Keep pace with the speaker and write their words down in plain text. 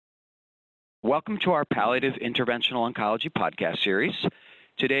Welcome to our Palliative Interventional Oncology podcast series.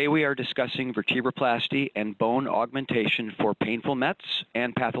 Today we are discussing vertebroplasty and bone augmentation for painful METs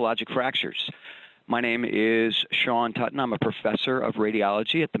and pathologic fractures. My name is Sean Tutton. I'm a professor of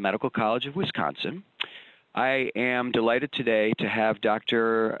radiology at the Medical College of Wisconsin. I am delighted today to have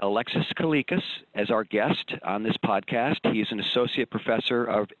Dr. Alexis Kalikas as our guest on this podcast. He is an associate professor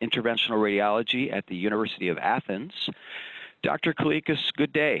of interventional radiology at the University of Athens. Dr. Kalikas,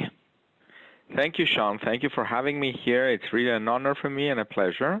 good day. Thank you, Sean. Thank you for having me here. It's really an honor for me and a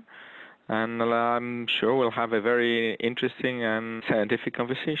pleasure. And I'm sure we'll have a very interesting and scientific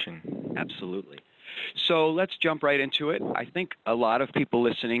conversation. Absolutely. So let's jump right into it. I think a lot of people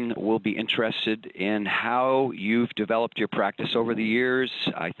listening will be interested in how you've developed your practice over the years.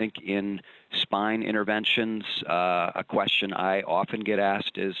 I think in spine interventions, a question I often get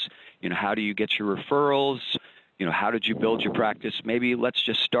asked is, how do you get your referrals? How did you build your practice? Maybe let's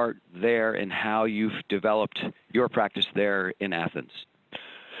just start there and how you've developed your practice there in Athens.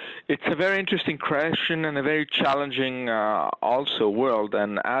 It's a very interesting question and a very challenging also world.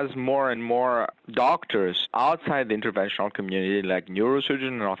 And as more and more doctors outside the interventional community, like neurosurgeons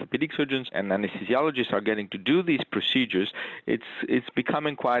and orthopedic surgeons and anesthesiologists, are getting to do these procedures, it's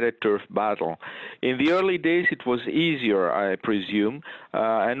becoming quite a turf battle. In the early days, it was easier, I presume,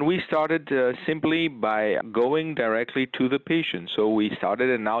 and we started simply by going directly to the patient. So we started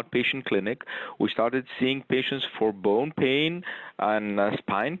an outpatient clinic. We started seeing patients for bone pain and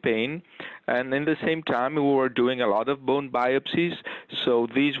spine pain, and in the same time we were doing a lot of bone biopsies, so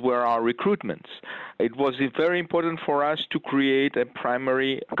these were our recruitments. It was very important for us to create a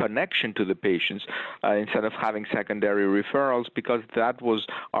primary connection to the patients instead of having secondary referrals, because that was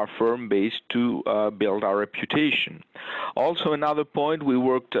our firm base to build our reputation. Also, another point, we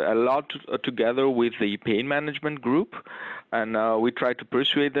worked a lot together with the pain management group, and we tried to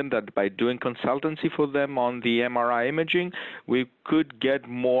persuade them that by doing consultancy for them on the MRI imaging, we could get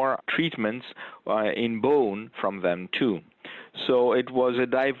more treatments in bone from them too. So it was a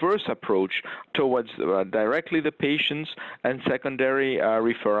diverse approach towards directly the patients and secondary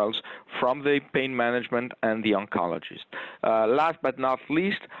referrals from the pain management and the oncologist. Last but not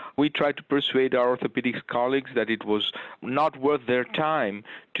least, we tried to persuade our orthopedics colleagues that it was not worth their time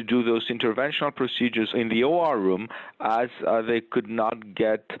to do those interventional procedures in the OR room, as they could not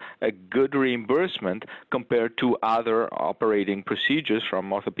get a good reimbursement compared to other operating procedures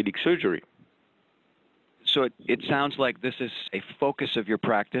from orthopedic surgery. So it sounds like this is a focus of your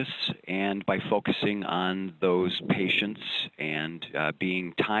practice, and by focusing on those patients and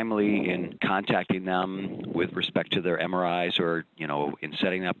being timely in contacting them with respect to their MRIs or, in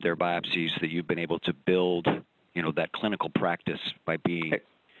setting up their biopsies, that you've been able to build, that clinical practice by being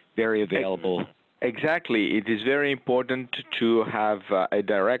very available. Exactly. It is very important to have a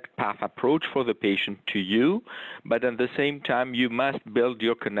direct path approach for the patient to you, but at the same time, you must build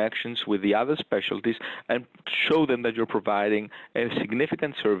your connections with the other specialties and show them that you're providing a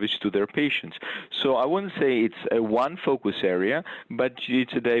significant service to their patients. So I wouldn't say it's a one focus area, but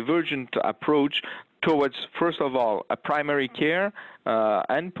it's a divergent approach towards, first of all, a primary care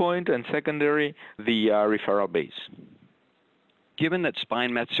endpoint, and secondary, the referral base. Given that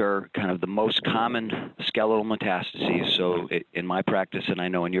spine METs are kind of the most common skeletal metastases, so in my practice, and I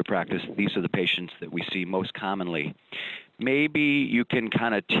know in your practice, these are the patients that we see most commonly, maybe you can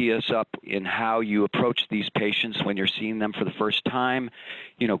kind of tee us up in how you approach these patients when you're seeing them for the first time,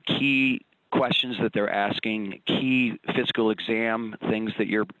 key questions that they're asking, key physical exam things that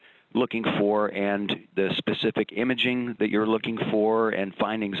you're looking for, and the specific imaging that you're looking for, and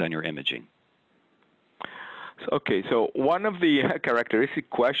findings on your imaging. Okay, so one of the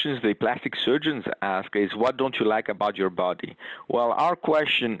characteristic questions the plastic surgeons ask is, what don't you like about your body? Well, our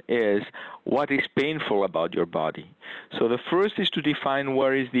question is, what is painful about your body? So the first is to define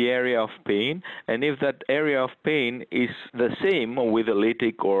where is the area of pain, and if that area of pain is the same with a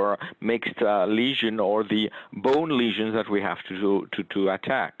lytic or mixed lesion or the bone lesions that we have to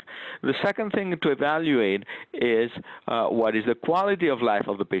attack. The second thing to evaluate is what is the quality of life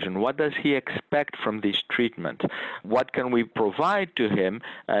of the patient? What does he expect from this treatment? What can we provide to him,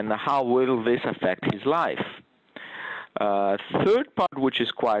 and how will this affect his life? Third part, which is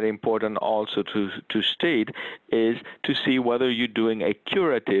quite important also to state, is to see whether you're doing a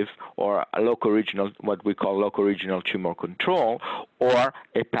curative or a locoregional, what we call locoregional tumor control, or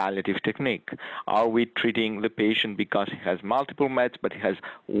a palliative technique. Are we treating the patient because he has multiple METs, but he has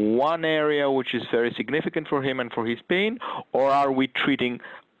one area which is very significant for him and for his pain, or are we treating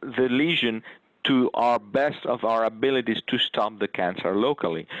the lesion to our best of our abilities to stop the cancer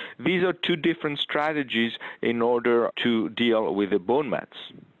locally? These are two different strategies in order to deal with the bone mets.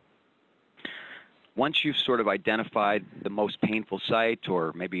 Once you've sort of identified the most painful site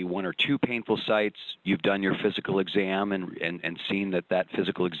or maybe one or two painful sites, you've done your physical exam and seen that that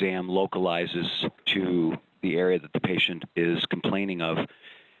physical exam localizes to the area that the patient is complaining of.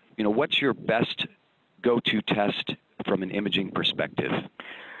 What's your best go-to test from an imaging perspective?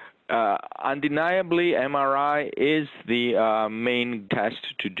 Undeniably, MRI is the main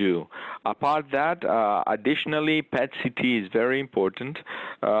test to do. Apart that, additionally, PET-CT is very important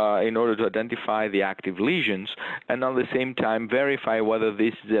in order to identify the active lesions and at the same time verify whether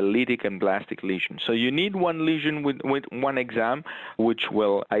this is a lytic and blastic lesion. So you need one lesion with one exam which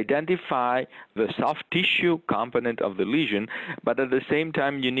will identify the soft tissue component of the lesion, but at the same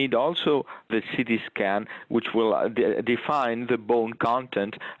time you need also the CT scan which will define the bone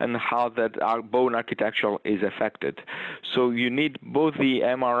content and how that our bone architecture is affected. So you need both the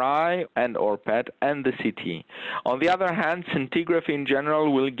MRI and or PET and the CT. On the other hand, scintigraphy in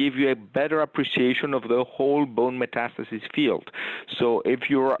general will give you a better appreciation of the whole bone metastasis field. So if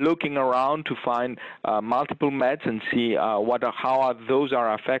you're looking around to find multiple mets and see how those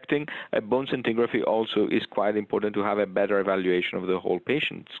are affecting, bone scintigraphy also is quite important to have a better evaluation of the whole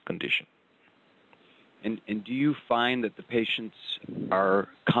patient's condition. And do you find that the patients are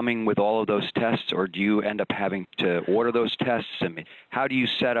coming with all of those tests, or do you end up having to order those tests? I mean, how do you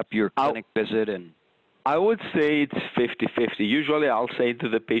set up your clinic visit? And I would say it's 50-50. Usually I'll say to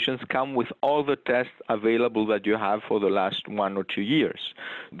the patients, come with all the tests available that you have for the last 1 or 2 years.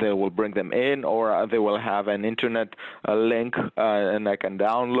 They will bring them in, or they will have an internet link and I can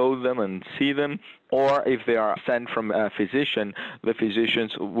download them and see them. Or if they are sent from a physician, the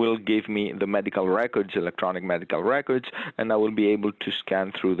physicians will give me the medical records, electronic medical records, and I will be able to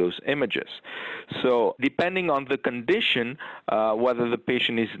scan through those images. So depending on the condition, whether the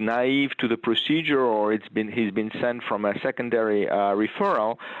patient is naive to the procedure or he's been sent from a secondary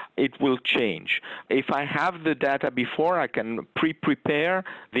referral, it will change. If I have the data before, I can pre-prepare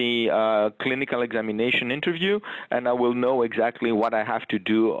the clinical examination interview, and I will know exactly what I have to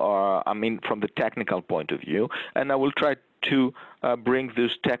do, from the technical point of view, and I will try to bring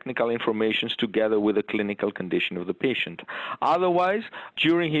those technical informations together with the clinical condition of the patient. Otherwise,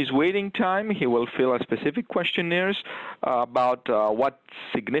 during his waiting time, he will fill a specific questionnaires about what's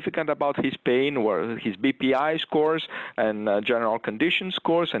significant about his pain, or his BPI scores and general condition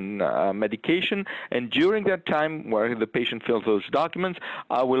scores and medication. And during that time where the patient fills those documents,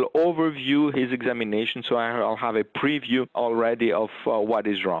 I will overview his examination, so I'll have a preview already of what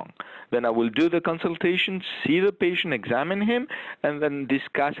is wrong. Then I will do the consultation, see the patient, examine him, and then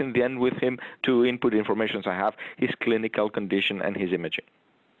discuss in the end with him to input information I have, his clinical condition and his imaging.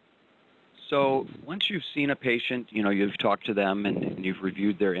 So once you've seen a patient, you've talked to them and you've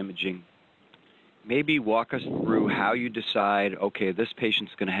reviewed their imaging, maybe walk us through how you decide, okay, this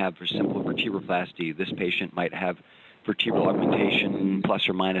patient's going to have simple vertebroplasty, this patient might have vertebral augmentation plus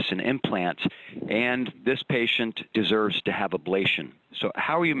or minus an implant, and this patient deserves to have ablation. So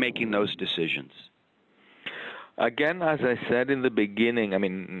how are you making those decisions? Again, as I said in the beginning,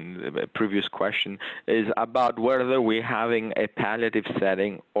 the previous question is about whether we're having a palliative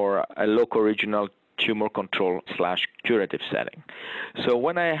setting or a local regional tumor control / curative setting. So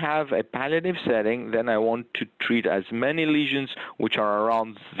when I have a palliative setting, then I want to treat as many lesions which are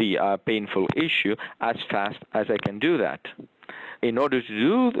around the painful issue as fast as I can do that. In order to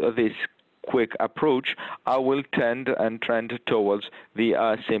do this quick approach, I will trend towards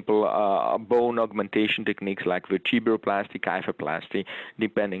the simple bone augmentation techniques like vertebroplasty, kyphoplasty,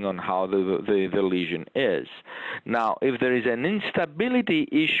 depending on how the lesion is. Now, if there is an instability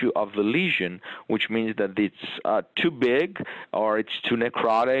issue of the lesion, which means that it's too big, or it's too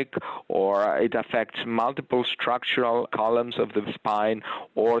necrotic, or it affects multiple structural columns of the spine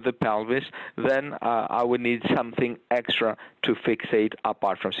or the pelvis, then I would need something extra to fixate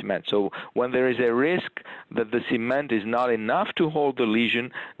apart from cement. So when there is a risk that the cement is not enough to hold the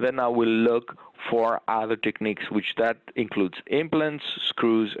lesion, then I will look for other techniques, which that includes implants,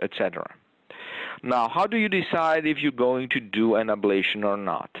 screws, etc. Now, how do you decide if you're going to do an ablation or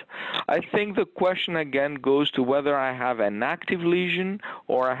not? I think the question again goes to whether I have an active lesion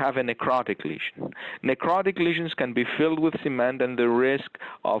or I have a necrotic lesion. Necrotic lesions can be filled with cement and the risk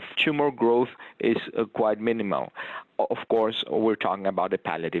of tumor growth is quite minimal. Of course, we're talking about a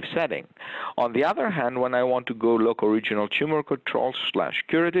palliative setting. On the other hand, when I want to go local regional tumor control /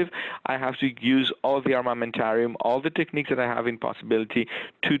 curative, I have to use all the armamentarium, all the techniques that I have in possibility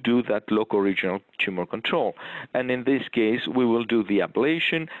to do that local regional tumor control. And in this case, we will do the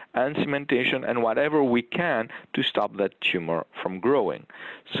ablation and cementation and whatever we can to stop that tumor from growing.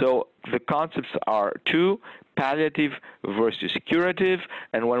 So the concepts are two: palliative versus curative.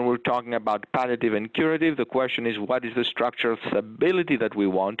 And when we're talking about palliative and curative, the question is, what is the structural stability that we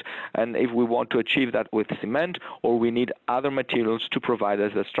want? And if we want to achieve that with cement, or we need other materials to provide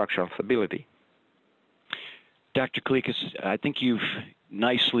us the structural stability. Dr. Kalikas, I think you've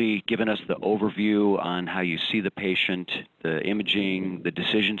nicely given us the overview on how you see the patient, the imaging, the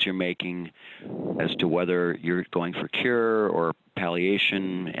decisions you're making as to whether you're going for cure or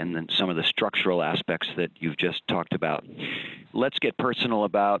palliation, and then some of the structural aspects that you've just talked about. Let's get personal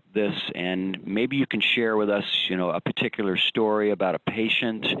about this, and maybe you can share with us, a particular story about a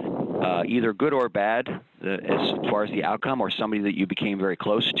patient, either good or bad, as far as the outcome, or somebody that you became very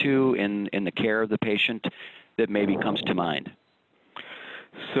close to in the care of the patient that maybe comes to mind.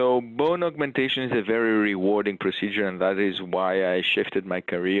 So bone augmentation is a very rewarding procedure, and that is why I shifted my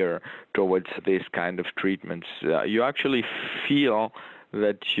career towards this kind of treatments. You actually feel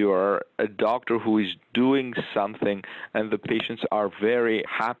that you're a doctor who is doing something, and the patients are very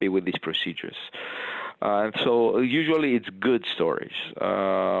happy with these procedures. And so usually it's good stories.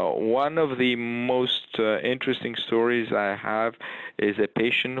 One of the most interesting stories I have is a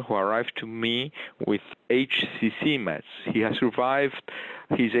patient who arrived to me with HCC mets. He has survived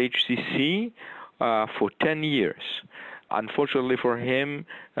his HCC for 10 years. Unfortunately for him,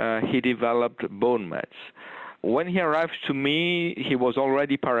 he developed bone mets. When he arrived to me, he was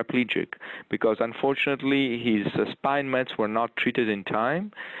already paraplegic because unfortunately his spine mets were not treated in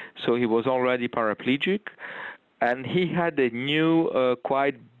time, so he was already paraplegic, and he had a new,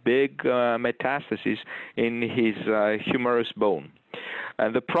 quite big metastasis in his humerus bone.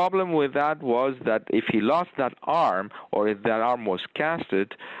 And the problem with that was that if he lost that arm, or if that arm was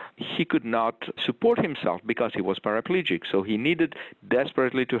casted, he could not support himself because he was paraplegic. So he needed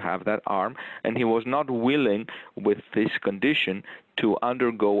desperately to have that arm, and he was not willing with this condition to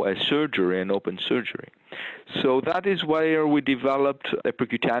undergo a surgery, an open surgery. So that is where we developed a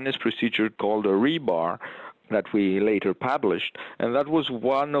percutaneous procedure called a rebar that we later published, and that was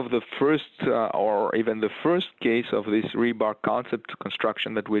one of the first, or even the first case of this rebar concept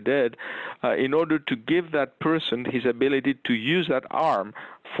construction that we did, in order to give that person his ability to use that arm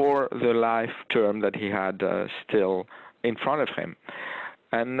for the life term that he had still in front of him.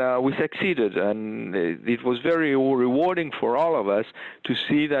 And we succeeded, and it was very rewarding for all of us to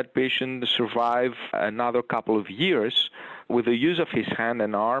see that patient survive another couple of years with the use of his hand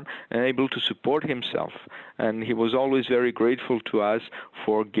and arm and able to support himself. And he was always very grateful to us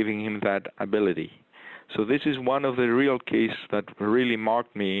for giving him that ability. So this is one of the real cases that really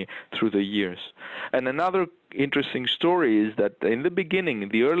marked me through the years. And another interesting story is that in the beginning, in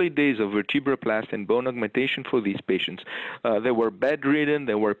the early days of vertebroplasty and bone augmentation for these patients, they were bedridden,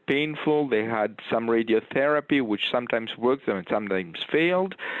 they were painful, they had some radiotherapy, which sometimes worked and sometimes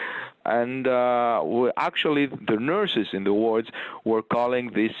failed. And actually, the nurses in the wards were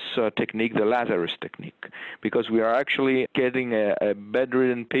calling this technique the Lazarus technique, because we are actually getting a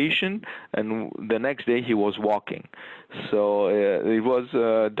bedridden patient, and the next day he was walking. So it was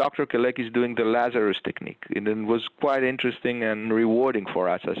Dr. Kalekis doing the Lazarus technique, and it was quite interesting and rewarding for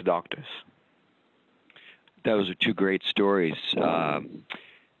us as doctors. Those are two great stories.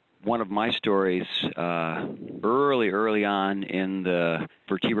 One of my stories early on in the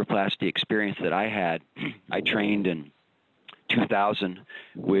vertebroplasty experience that I had, I trained in 2000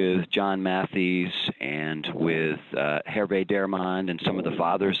 with John Matthews and with Hervé Dermond and some of the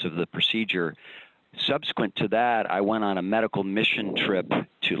fathers of the procedure. Subsequent to that, I went on a medical mission trip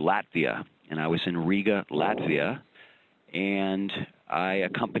to Latvia, and I was in Riga, Latvia, and I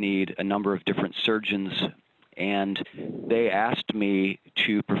accompanied a number of different surgeons, and they asked me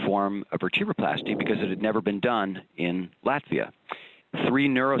to perform a vertebroplasty because it had never been done in Latvia. 3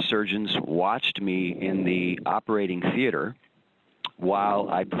 neurosurgeons watched me in the operating theater while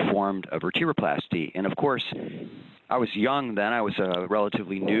I performed a vertebroplasty. And of course, I was young then. I was a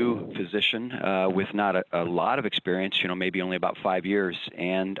relatively new physician with not a lot of experience, maybe only about 5 years.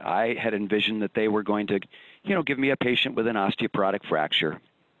 And I had envisioned that they were going to, give me a patient with an osteoporotic fracture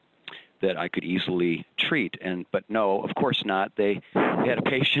that I could easily treat. But no, of course not. They had a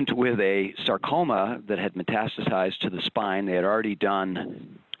patient with a sarcoma that had metastasized to the spine. They had already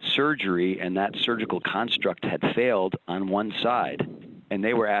done surgery, and that surgical construct had failed on one side. And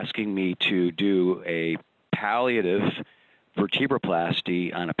they were asking me to do a palliative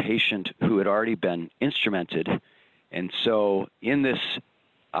vertebroplasty on a patient who had already been instrumented. And so in this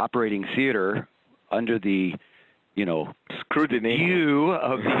operating theater, under the scrutiny view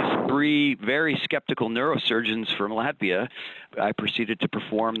of these 3 very skeptical neurosurgeons from Latvia, I proceeded to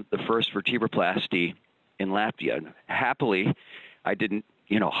perform the first vertebroplasty in Latvia. Happily, I didn't,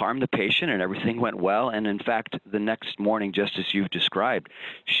 harm the patient, and everything went well. And in fact, the next morning, just as you've described,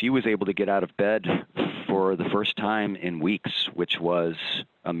 she was able to get out of bed for the first time in weeks, which was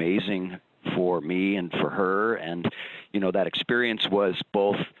amazing for me and for her. And, that experience was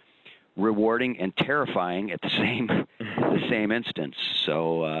both rewarding and terrifying at the same instance.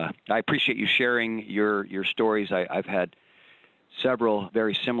 So I appreciate you sharing your stories. I've had several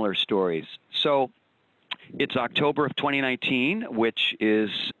very similar stories. So it's October of 2019, which is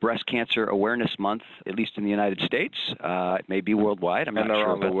Breast Cancer Awareness Month, at least in the United States. It may be worldwide. I'm not sure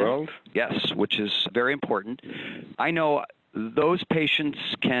around about the world. that. Yes, which is very important. I know those patients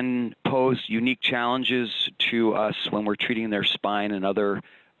can pose unique challenges to us when we're treating their spine and other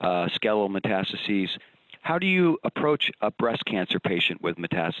skeletal metastases. How do you approach a breast cancer patient with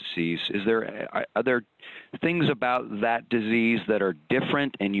metastases? Are there things about that disease that are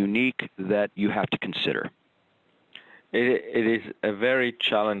different and unique that you have to consider? It is a very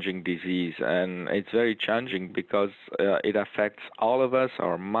challenging disease, and it's very challenging because it affects all of us,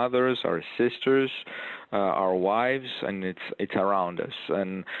 our mothers, our sisters, our wives, and it's around us.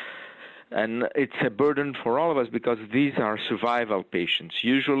 And it's a burden for all of us because these are survival patients.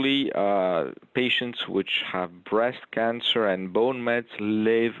 Usually, patients which have breast cancer and bone mets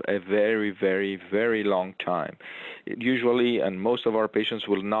live a very, very, very long time. Usually, and most of our patients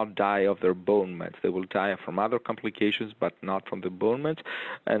will not die of their bone mets. They will die from other complications, but not from the bone mets,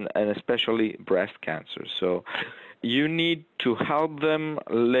 and especially breast cancer. So you need to help them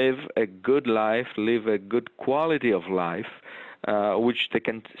live a good life, live a good quality of life, which they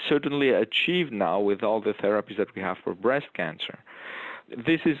can certainly achieve now with all the therapies that we have for breast cancer.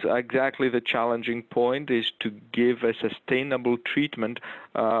 This is exactly the challenging point, is to give a sustainable treatment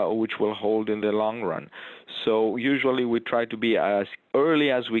which will hold in the long run. So usually we try to be as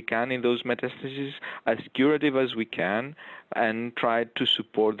early as we can in those metastases, as curative as we can, and try to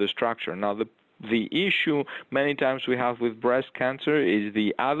support the structure. Now, the issue many times we have with breast cancer is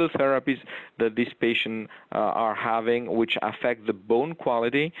the other therapies that these patients are having, which affect the bone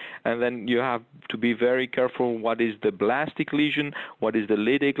quality, and then you have to be very careful what is the blastic lesion, what is the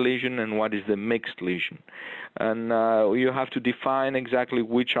lytic lesion, and what is the mixed lesion. And you have to define exactly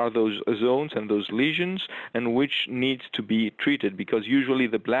which are those zones and those lesions and which needs to be treated, because usually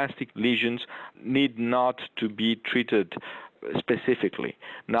the blastic lesions need not to be treated specifically.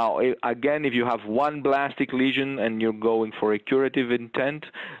 Now, again, if you have one blastic lesion and you're going for a curative intent,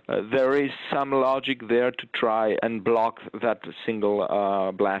 there is some logic there to try and block that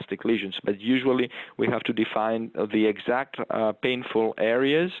single blastic lesions. But usually we have to define the exact painful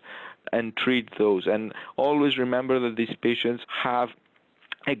areas and treat those. And always remember that these patients have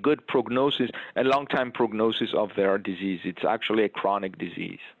a good prognosis, a long-time prognosis of their disease. It's actually a chronic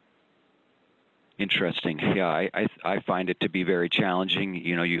disease. Interesting. Yeah, I find it to be very challenging.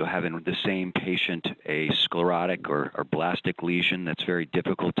 You have in the same patient a sclerotic or blastic lesion that's very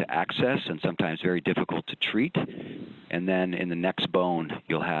difficult to access and sometimes very difficult to treat. And then in the next bone,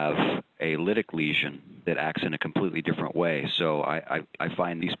 you'll have a lytic lesion that acts in a completely different way. So I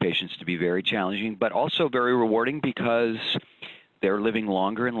find these patients to be very challenging, but also very rewarding because they're living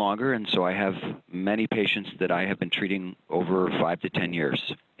longer and longer. And so I have many patients that I have been treating over 5 to 10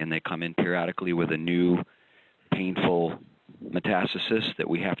 years, and they come in periodically with a new painful metastasis that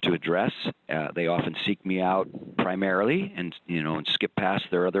we have to address. They often seek me out primarily and skip past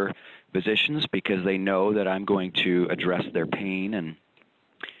their other physicians because they know that I'm going to address their pain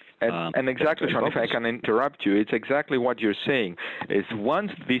and exactly, Sean, if I can interrupt you, it's exactly what you're saying. Is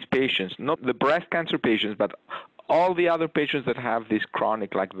once these patients, not the breast cancer patients, but all the other patients that have this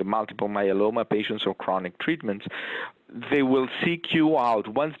chronic, like the multiple myeloma patients or chronic treatments, they will seek you out.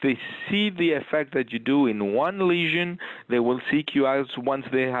 Once they see the effect that you do in one lesion, they will seek you out. Once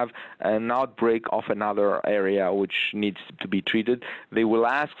they have an outbreak of another area which needs to be treated, they will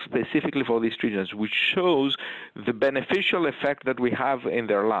ask specifically for these treatments, which shows the beneficial effect that we have in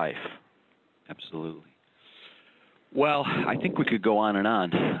their life. Absolutely. Well, I think we could go on and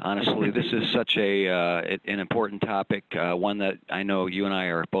on. Honestly, this is such an important topic, one that I know you and I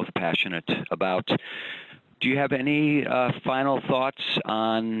are both passionate about. Do you have any final thoughts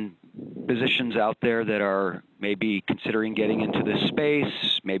on physicians out there that are maybe considering getting into this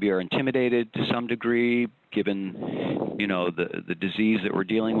space, maybe are intimidated to some degree, given the disease that we're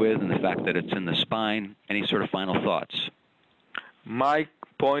dealing with and the fact that it's in the spine? Any sort of final thoughts? My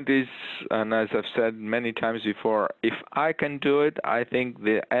point is, and as I've said many times before, if I can do it, I think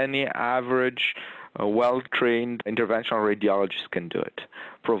that any average well-trained interventional radiologists can do it,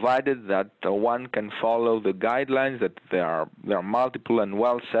 provided that one can follow the guidelines, that there are multiple and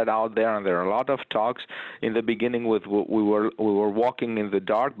well set out there, and there are a lot of talks. In the beginning, we were walking in the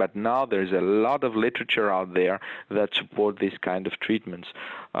dark, but now there's a lot of literature out there that support these kind of treatments.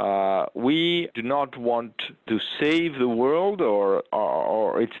 We do not want to save the world,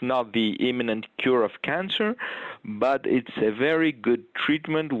 or it's not the imminent cure of cancer, but it's a very good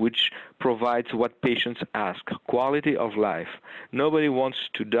treatment which provides what patients ask, quality of life. Nobody wants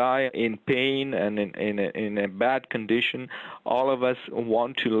to die in pain and in a bad condition. All of us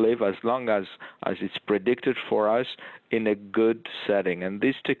want to live as long as it's predicted for us in a good setting. And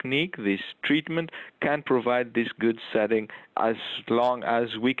this technique, this treatment, can provide this good setting as long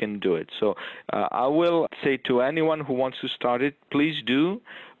as we can do it. So I will say to anyone who wants to start it, please do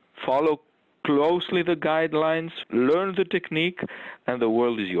follow closely the guidelines, learn the technique, and the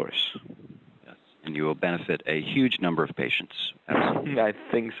world is yours. Yes, and you will benefit a huge number of patients. Absolutely. I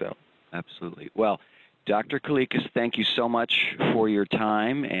think so. Absolutely. Well, Dr. Kalikas, thank you so much for your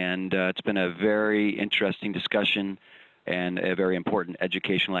time, and it's been a very interesting discussion and a very important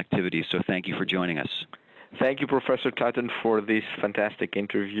educational activity, so thank you for joining us. Thank you, Professor Tutton, for this fantastic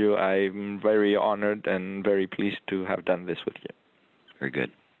interview. I'm very honored and very pleased to have done this with you. Very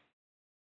good.